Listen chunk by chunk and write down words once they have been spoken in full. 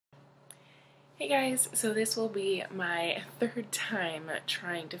Hey guys, so this will be my third time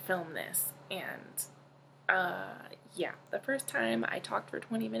trying to film this, and yeah, the first time I talked for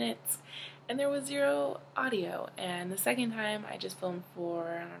 20 minutes and there was zero audio, and the second time I just filmed for,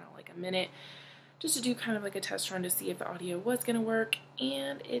 I don't know, like a minute just to do kind of like a test run to see if the audio was gonna work,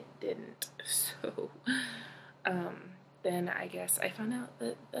 and it didn't. So then I guess I found out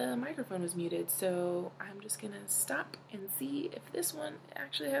that the microphone was muted, so I'm just gonna stop and see if this one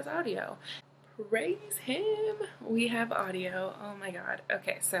actually has audio. Praise him, we have audio. Oh my god.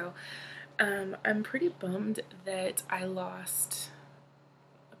 Okay, so I'm pretty bummed that I lost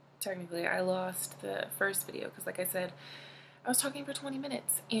the first video, because like I said, I was talking for 20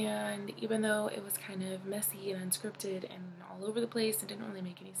 minutes, and even though it was kind of messy and unscripted and all over the place and didn't really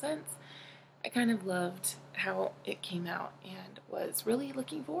make any sense, I kind of loved how it came out and was really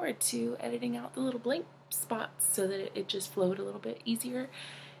looking forward to editing out the little blank spots so that it just flowed a little bit easier,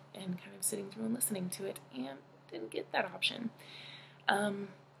 and kind of sitting through and listening to it, and didn't get that option.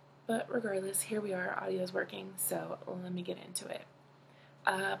 But regardless, here we are, audio is working, so let me get into it.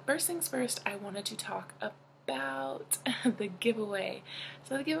 First things first, I wanted to talk about the giveaway.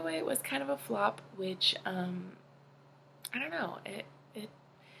 So the giveaway was kind of a flop, which, I don't know,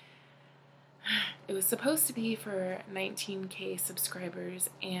 it was supposed to be for 19K subscribers,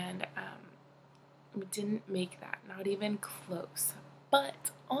 and we didn't make that, not even close.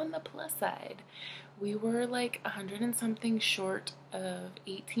 But on the plus side, we were like 100 and something short of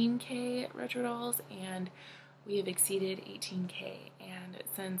 18K retro dolls, and we have exceeded 18K. And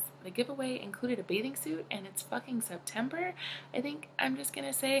since the giveaway included a bathing suit and it's fucking September, I think I'm just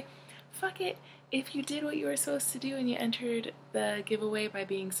gonna say, fuck it. If you did what you were supposed to do and you entered the giveaway by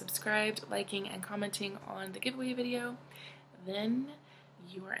being subscribed, liking, and commenting on the giveaway video, then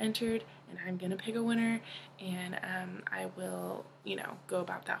you are entered, and I'm gonna pick a winner, and I will, go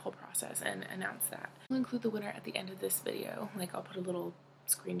about that whole process and announce that. I'll include the winner at the end of this video. Like, I'll put a little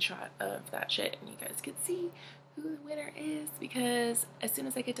screenshot of that shit and you guys can see who the winner is, because as soon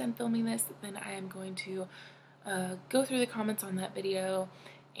as I get done filming this, then I am going to go through the comments on that video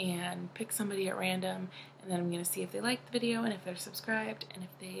and pick somebody at random, and then I'm going to see if they like the video and if they're subscribed, and if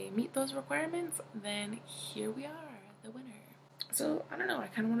they meet those requirements, then here we are, the winner. So, I don't know, I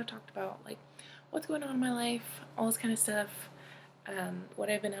kind of want to talk about, like, what's going on in my life, all this kind of stuff, what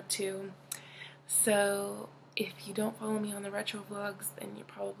I've been up to. So, if you don't follow me on the retro vlogs, then you're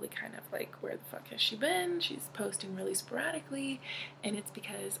probably kind of like, where the fuck has she been? She's posting really sporadically, and it's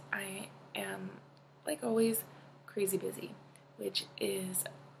because I am, like always, crazy busy, which is,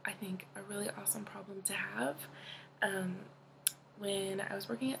 I think, a really awesome problem to have. When I was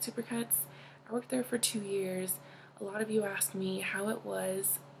working at Supercuts, I worked there for 2 years. A lot of you asked me how it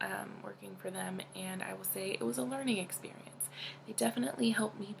was working for them, and I will say it was a learning experience. They definitely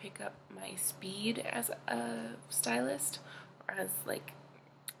helped me pick up my speed as a stylist, or as like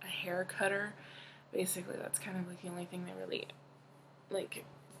a hair cutter. Basically, that's kind of like the only thing they really like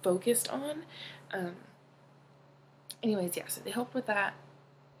focused on. Anyways, yeah, so they helped with that.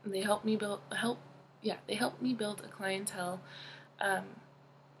 They helped me build a clientele.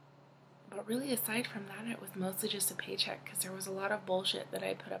 But really, aside from that, it was mostly just a paycheck, because there was a lot of bullshit that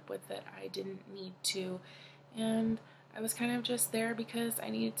I put up with that I didn't need to, and I was kind of just there because I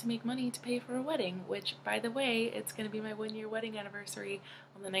needed to make money to pay for a wedding, which, by the way, it's going to be my 1-year wedding anniversary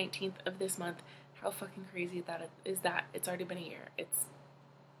on the 19th of this month. How fucking crazy that is that? It's already been a year. It's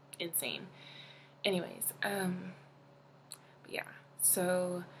insane. Anyways, but yeah,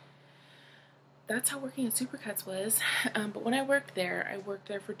 so that's how working at Supercuts was. But when I worked there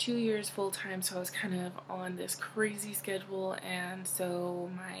for 2 years full time, so I was kind of on this crazy schedule, and so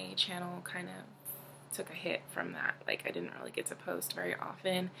my channel kind of took a hit from that. Like, I didn't really get to post very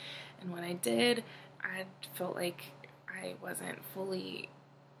often, and when I did, I felt like I wasn't fully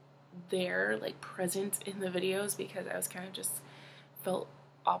there, like present in the videos, because I was kind of just felt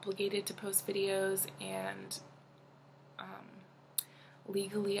obligated to post videos, and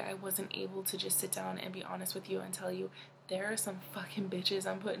legally I wasn't able to just sit down and be honest with you and tell you there are some fucking bitches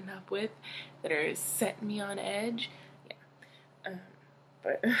I'm putting up with that are setting me on edge. Yeah.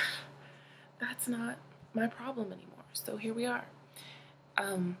 But that's not my problem anymore. So here we are.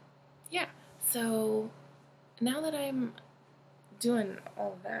 Yeah. So now that I'm doing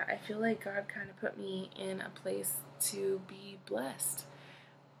all of that, I feel like God kind of put me in a place to be blessed.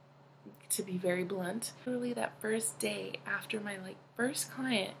 To be very blunt, literally that first day after my first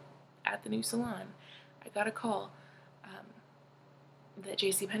client at the new salon, I got a call that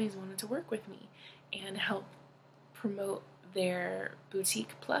JCPenney's wanted to work with me and help promote their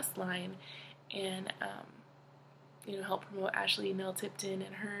Boutique Plus line, and help promote Ashley Nell Tipton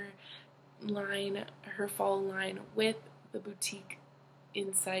and her line, her fall line with the boutique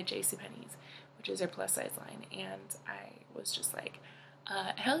inside JCPenney's, which is her plus size line. And I was just like,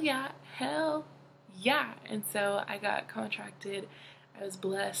 hell yeah, hell yeah. And so I got contracted. I was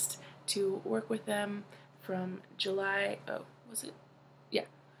blessed to work with them from July, oh, was it? Yeah,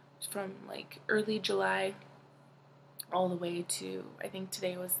 from like early July all the way to, I think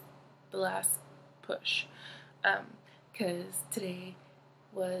today was the last push, because today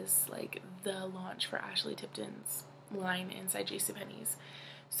was like the launch for Ashley Tipton's line inside JCPenney's.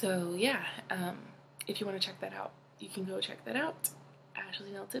 So yeah, if you want to check that out, you can go check that out.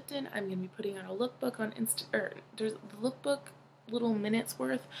 Ashley Nell Tipton. I'm going to be putting out a lookbook on there's the lookbook, little minutes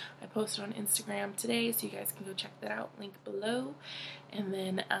worth, I posted on Instagram today, so you guys can go check that out, link below. And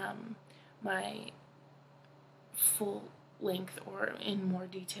then my full length or in more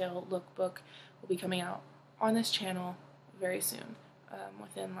detail lookbook will be coming out on this channel very soon,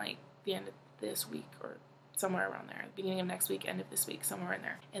 within like the end of this week or somewhere around there, beginning of next week, end of this week, somewhere in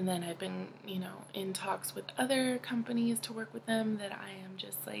there. And then I've been, you know, in talks with other companies to work with them that I am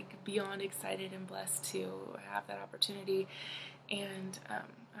just like beyond excited and blessed to have that opportunity. And I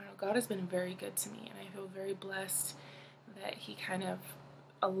don't know, God has been very good to me, and I feel very blessed that He kind of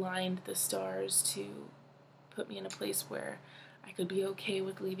aligned the stars to put me in a place where I could be okay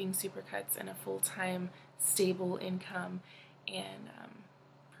with leaving Supercuts and a full-time stable income and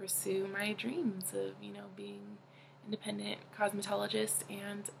pursue my dreams of, you know, being independent cosmetologist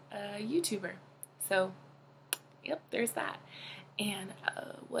and a YouTuber. So, yep, there's that. And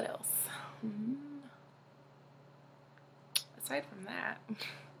what else? Aside from that,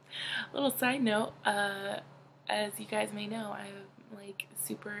 little side note, as you guys may know, I'm like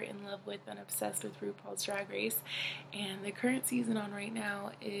super in love with and obsessed with RuPaul's Drag Race, and the current season on right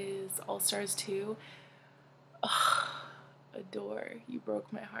now is All Stars 2. Oh, adore. You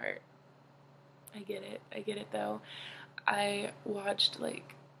broke my heart. I get it though. I watched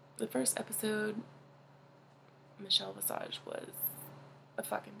like the first episode. Michelle Visage was a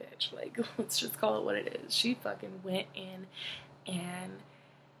fucking bitch. Like, let's just call it what it is. She fucking went in and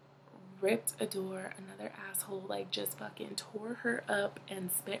ripped Adore, another asshole, like just fucking tore her up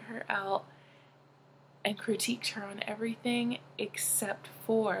and spit her out and critiqued her on everything except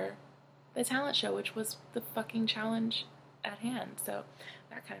for the talent show, which was the fucking challenge at hand. So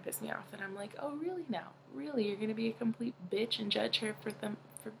that kind of pissed me off, and I'm like, oh really now? Really? You're gonna be a complete bitch and judge her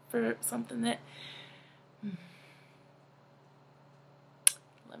for something that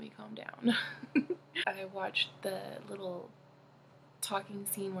let me calm down. I watched the little talking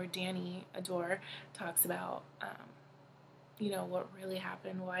scene where Danny Adore talks about you know, what really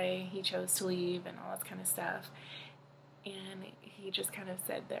happened, why he chose to leave and all that kind of stuff. And he just kind of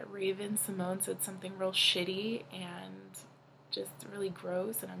said that Raven Simone said something real shitty and just really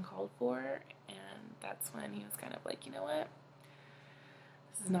gross and uncalled for, and that's when he was kind of like, you know what,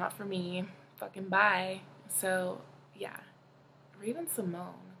 this is not for me, fucking bye. So yeah, Raven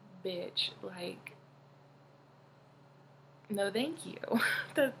Simone, bitch, like, no thank you.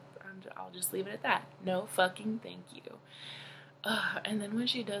 I'll just leave it at that. No fucking thank you. And then when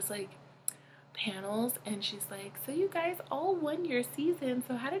she does like panels and she's like, so you guys all won your season,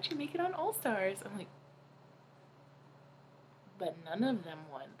 so how did you make it on All Stars? I'm like, but none of them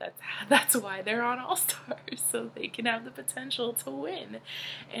won. That's why they're on All Stars, so they can have the potential to win.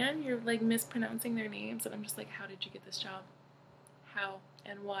 And you're like mispronouncing their names, and I'm just like, how did you get this job? How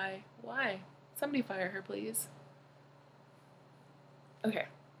and why? Why? Somebody fire her, please. Okay.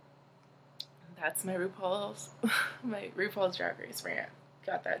 That's my RuPaul's Drag Race rant.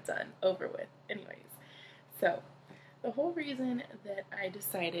 Got that done, over with. Anyways, so the whole reason that I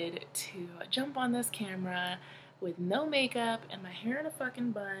decided to jump on this camera with no makeup and my hair in a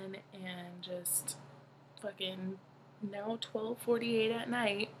fucking bun and just fucking now 12:48 at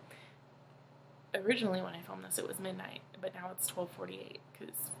night. Originally when I filmed this it was midnight, but now it's 12:48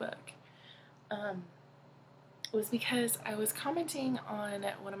 because fuck. Was because I was commenting on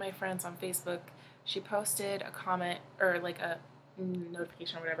one of my friends on Facebook. She posted a comment or like a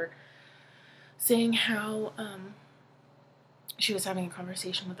notification or whatever saying how she was having a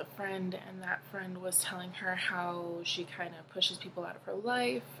conversation with a friend, and that friend was telling her how she kind of pushes people out of her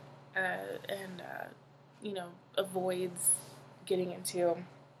life and you know, avoids getting into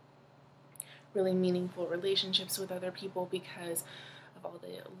really meaningful relationships with other people because of all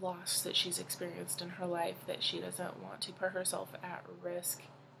the loss that she's experienced in her life, that she doesn't want to put herself at risk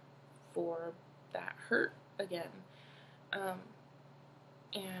for that hurt again.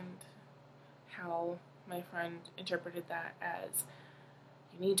 And how my friend interpreted that as,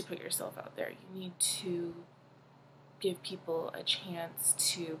 you need to put yourself out there, you need to give people a chance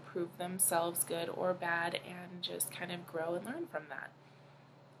to prove themselves good or bad and just kind of grow and learn from that.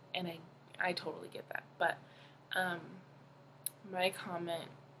 And I totally get that. But my comment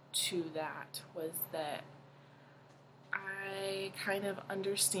to that was that I kind of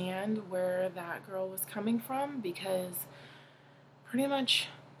understand where that girl was coming from, because pretty much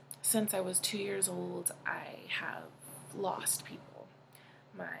since I was 2 years old, I have lost people.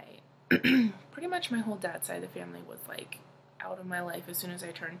 Pretty much my whole dad's side of the family was like out of my life as soon as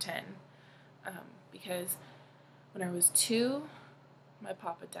I turned 10. Because when I was 2, my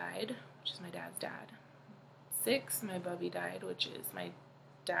papa died, which is my dad's dad. 6, my bubby died, which is my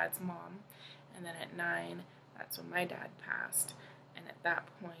dad's mom. And then at 9, that's when my dad passed. And at that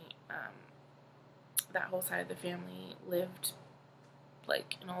point, that whole side of the family lived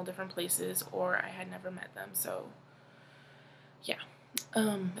like in all different places, or I had never met them. So yeah.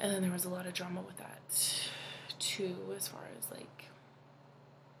 And then there was a lot of drama with that too, as far as like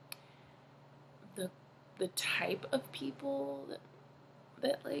the type of people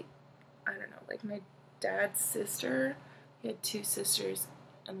that like, I don't know, like my dad's sister, he had 2 sisters,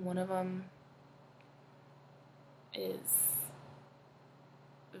 and one of them is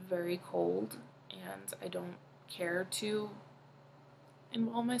very cold, and I don't care to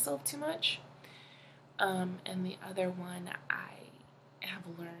involve myself too much. And the other one I have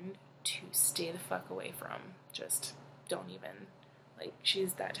learned to stay the fuck away from. Just don't even, like,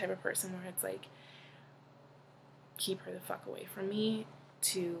 she's that type of person where it's like, keep her the fuck away from me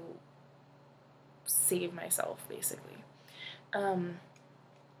to save myself, basically.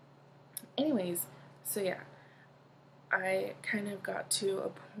 Anyways, so yeah, I kind of got to a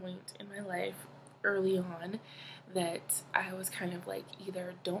point in my life early on that I was kind of like,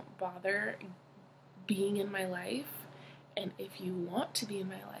 either don't bother being in my life, and if you want to be in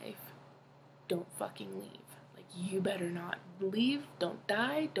my life, don't fucking leave. Like, you better not leave, don't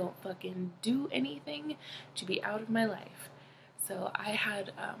die, don't fucking do anything to be out of my life. So I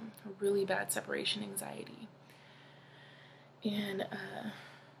had really bad separation anxiety, and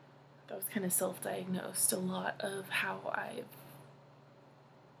that was kind of self-diagnosed. A lot of how I've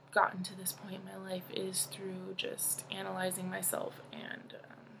gotten to this point in my life is through just analyzing myself and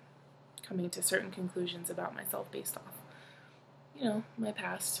coming to certain conclusions about myself based off, you know, my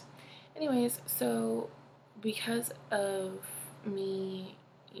past. Anyways, so because of me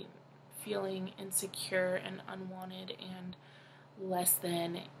feeling insecure and unwanted and less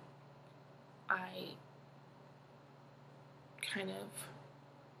than, I kind of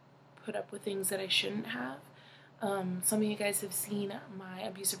put up with things that I shouldn't have. Some of you guys have seen my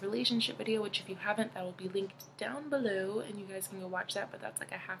abusive relationship video, which if you haven't, that will be linked down below, and you guys can go watch that, but that's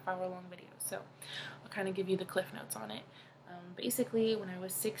like a half-hour long video, so I'll kind of give you the cliff notes on it. Basically, when I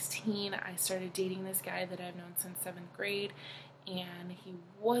was 16, I started dating this guy that I've known since 7th grade, and he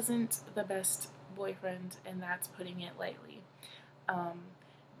wasn't the best boyfriend, and that's putting it lightly. I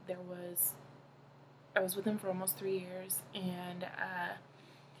was with him for almost 3 years, and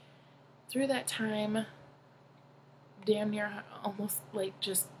through that time, damn near almost like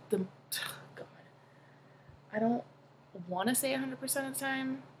just God, I don't want to say 100% of the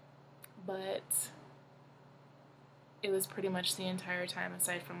time, but it was pretty much the entire time,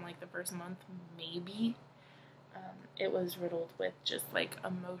 aside from like the first month, maybe. It was riddled with just like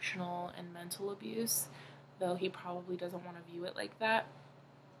emotional and mental abuse, though he probably doesn't want to view it like that.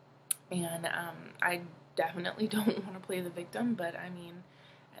 And I definitely don't want to play the victim, but I mean,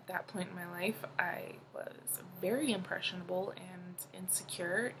 at that point in my life, I was very impressionable and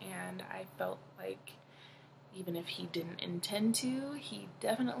insecure, and I felt like even if he didn't intend to, he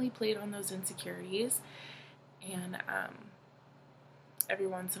definitely played on those insecurities. And every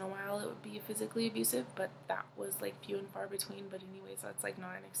once in a while it would be physically abusive, but that was like few and far between. But anyways, that's like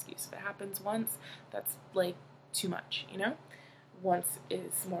not an excuse. If it happens once, that's like too much, you know? Once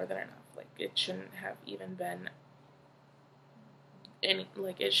is more than enough. Like, it shouldn't have even been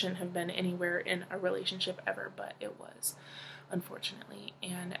it shouldn't have been anywhere in a relationship ever, but it was, unfortunately.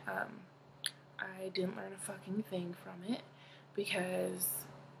 And I didn't learn a fucking thing from it, because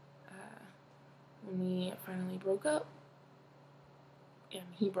when we finally broke up, and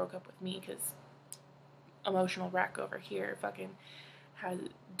he broke up with me because emotional wreck over here fucking had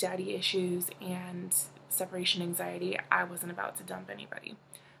daddy issues and separation anxiety, I wasn't about to dump anybody.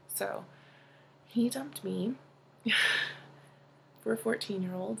 So he dumped me for a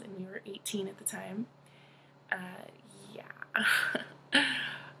 14-year-old, and we were 18 at the time. Yeah.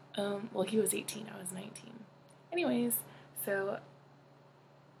 Well, he was 18, I was 19. Anyways, so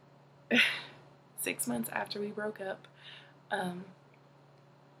 6 months after we broke up,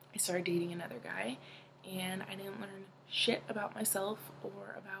 I started dating another guy, and I didn't learn shit about myself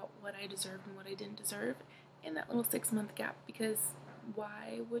or about what I deserved and what I didn't deserve in that little 6-month gap, because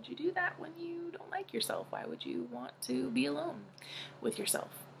why would you do that when you don't like yourself? Why would you want to be alone with yourself?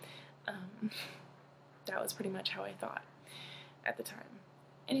 That was pretty much how I thought at the time.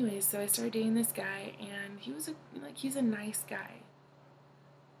 Anyways, so I started dating this guy, and he was he's a nice guy,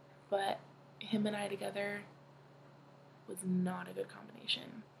 but him and I together was not a good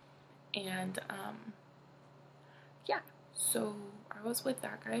combination. And yeah, so I was with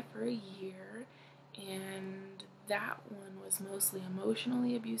that guy for a year, and that one was mostly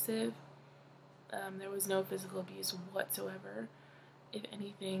emotionally abusive. There was no physical abuse whatsoever. If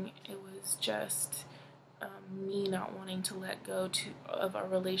anything, it was just me not wanting to let go of a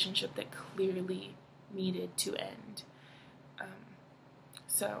relationship that clearly needed to end.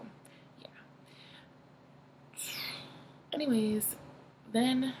 So, yeah. Anyways,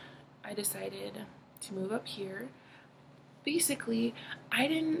 then I decided to move up here. Basically, I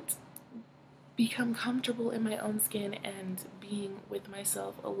didn't become comfortable in my own skin and being with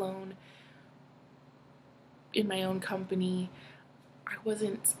myself alone in my own company. I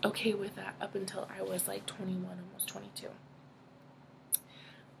wasn't okay with that up until I was like 21, almost 22.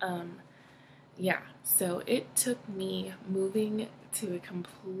 Yeah, so it took me moving to a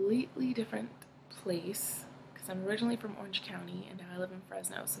completely different place, because I'm originally from Orange County and now I live in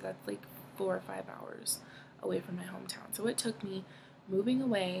Fresno, so that's like 4 or 5 hours away from my hometown. So it took me moving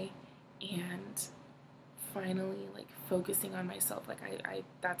away and finally like focusing on myself. Like I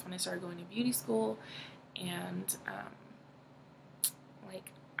that's when I started going to beauty school, and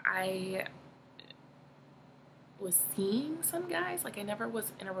like I was seeing some guys. Like I never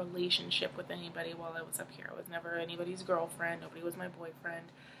was in a relationship with anybody while I was up here. I was never anybody's girlfriend. Nobody was my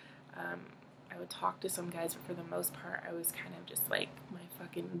boyfriend. I would talk to some guys, but for the most part I was kind of just like my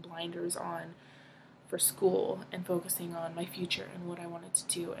fucking blinders on for school and focusing on my future and what I wanted to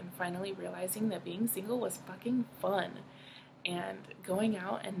do, and finally realizing that being single was fucking fun, and going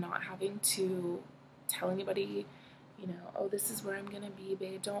out and not having to tell anybody, you know, oh, this is where I'm gonna be,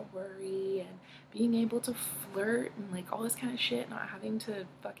 babe, don't worry, and being able to flirt and like all this kind of shit, not having to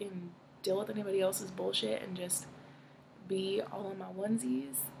fucking deal with anybody else's bullshit and just be all in my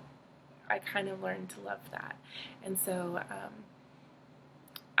onesies. I kind of learned to love that. And so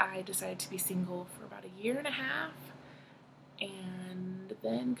I decided to be single for about 1.5 years, and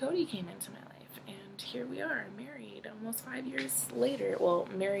then Cody came into my life, and here we are, married almost 5 years later. Well,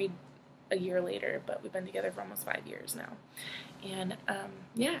 married a year later, but we've been together for almost 5 years now. And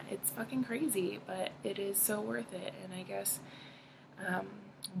yeah, it's fucking crazy, but it is so worth it. And I guess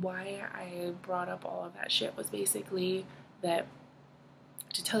why I brought up all of that shit was basically that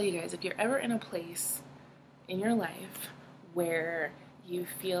to tell you guys, if you're ever in a place in your life where you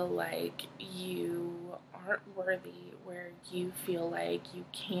feel like you aren't worthy, where you feel like you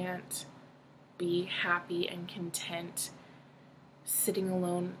can't be happy and content sitting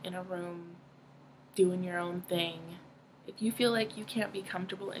alone in a room doing your own thing, if you feel like you can't be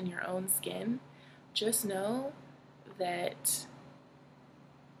comfortable in your own skin, just know that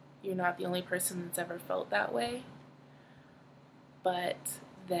you're not the only person that's ever felt that way, but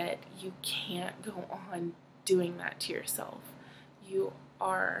that you can't go on doing that to yourself. You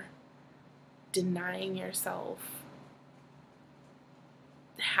are denying yourself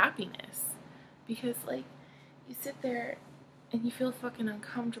happiness, because like you sit there and you feel fucking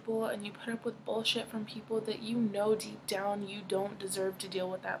uncomfortable and you put up with bullshit from people that you know deep down you don't deserve to deal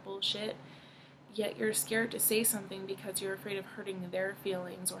with that bullshit, yet you're scared to say something because you're afraid of hurting their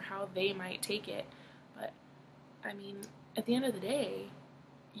feelings or how they might take it. But I mean, at the end of the day,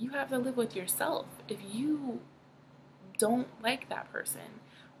 you have to live with yourself. If you don't like that person,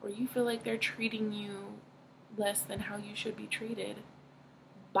 or you feel like they're treating you less than how you should be treated,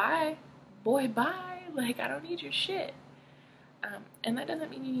 bye, boy, bye. Like, I don't need your shit. And that doesn't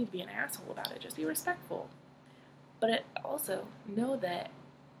mean you need to be an asshole about it. Just be respectful. But also know that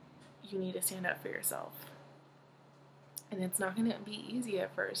you need to stand up for yourself. And it's not going to be easy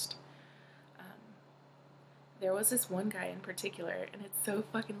at first. There was this one guy in particular, and it's so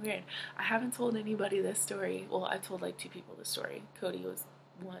fucking weird. I haven't told anybody this story. Well, I've told like 2 people this story. Cody was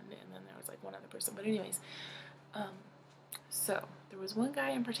one, and then there was like one other person. But anyways, so there was one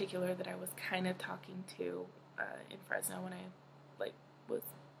guy in particular that I was kind of talking to in Fresno when I like was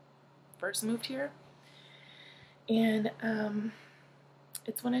first moved here, and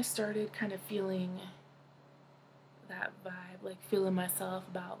it's when I started kind of feeling that vibe, like feeling myself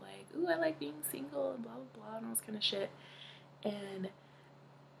about like, ooh, I like being single and blah blah blah and all this kind of shit. And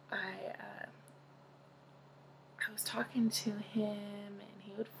I was talking to him, and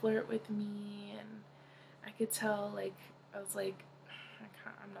he would flirt with me, and I could tell, like, I was like,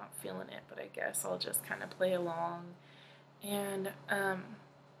 I'm not feeling it, but I guess I'll just kind of play along. And,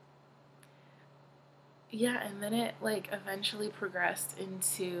 yeah, and then it, like, eventually progressed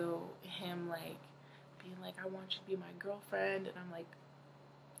into him, like, being like, I want you to be my girlfriend. And I'm like,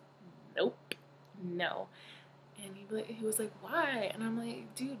 nope, no. And he was like, why? And I'm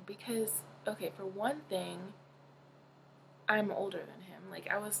like, dude, because, okay, for one thing, I'm older than him. Like,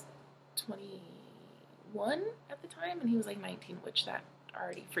 I was 21 at the time, and he was like 19, which that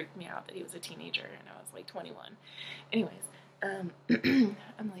already freaked me out that he was a teenager, and I was like 21. Anyways, I'm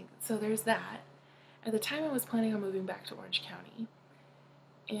like, so there's that. At the time, I was planning on moving back to Orange County,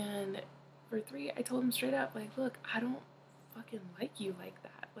 and for 3, I told him straight up, like, look, I don't fucking like you like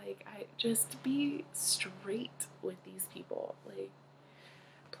that. Like, I just be straight with these people. Like,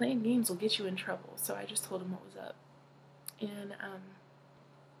 playing games will get you in trouble. So I just told him what was up. And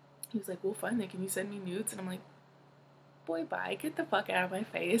he was like, well, fine, then can you send me nudes? And I'm like, boy, bye, get the fuck out of my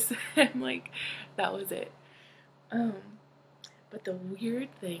face. And like, that was it. But the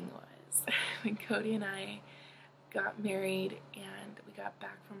weird thing was, when Cody and I got married and we got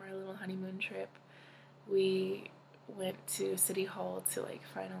back from our little honeymoon trip, we went to City Hall to like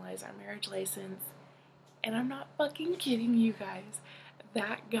finalize our marriage license. And I'm not fucking kidding you guys.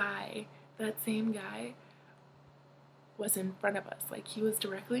 That guy, that same guy, was in front of us. Like, he was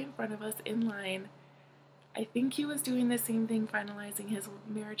directly in front of us in line. I think he was doing the same thing, finalizing his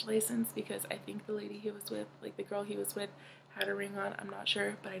marriage license, because I think the lady he was with, like the girl he was with, had a ring on. I'm not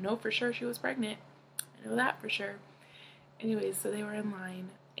sure, but I know for sure she was pregnant. I know that for sure. Anyways, so they were in line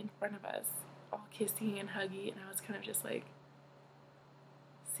in front of us, all kissy and huggy, and I was kind of just like,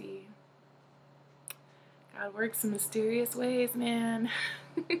 see, God works in mysterious ways, man.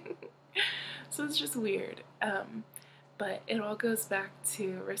 So it's just weird. But it all goes back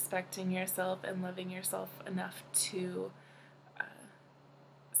to respecting yourself and loving yourself enough to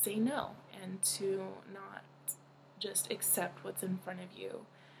say no and to not just accept what's in front of you,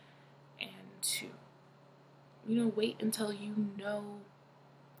 and to, wait until you know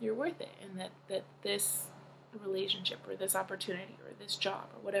you're worth it, and that this relationship or this opportunity or this job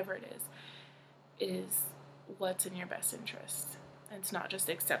or whatever it is what's in your best interest. And it's not just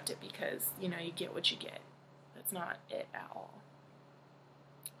accept it because, you get what you get. That's not it at all.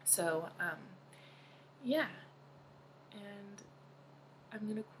 So, yeah. And I'm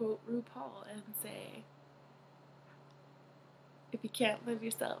going to quote Rupaul and say, if you can't love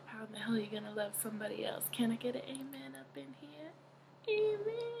yourself, how in the hell are you going to love somebody else? Can I get an amen up in here?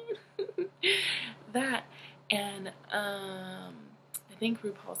 Amen. That. And I think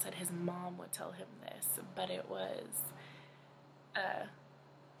RuPaul said his mom would tell him this, but it was,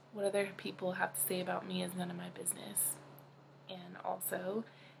 what other people have to say about me is none of my business. And also,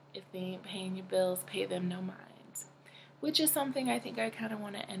 if they ain't paying your bills, pay them no mind. Which is something I think I kind of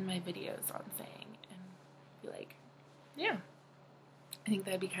want to end my videos on saying, and be like, yeah. I think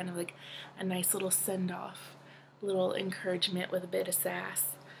that'd be kind of like a nice little send-off, little encouragement with a bit of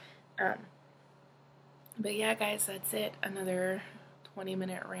sass. But yeah, guys, that's it. Another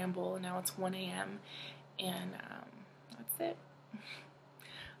 20-minute ramble. Now it's 1 a.m. and that's it.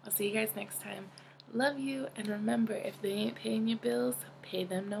 I'll see you guys next time. Love you, and remember, if they ain't paying your bills, pay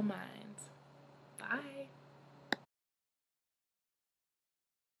them no mind.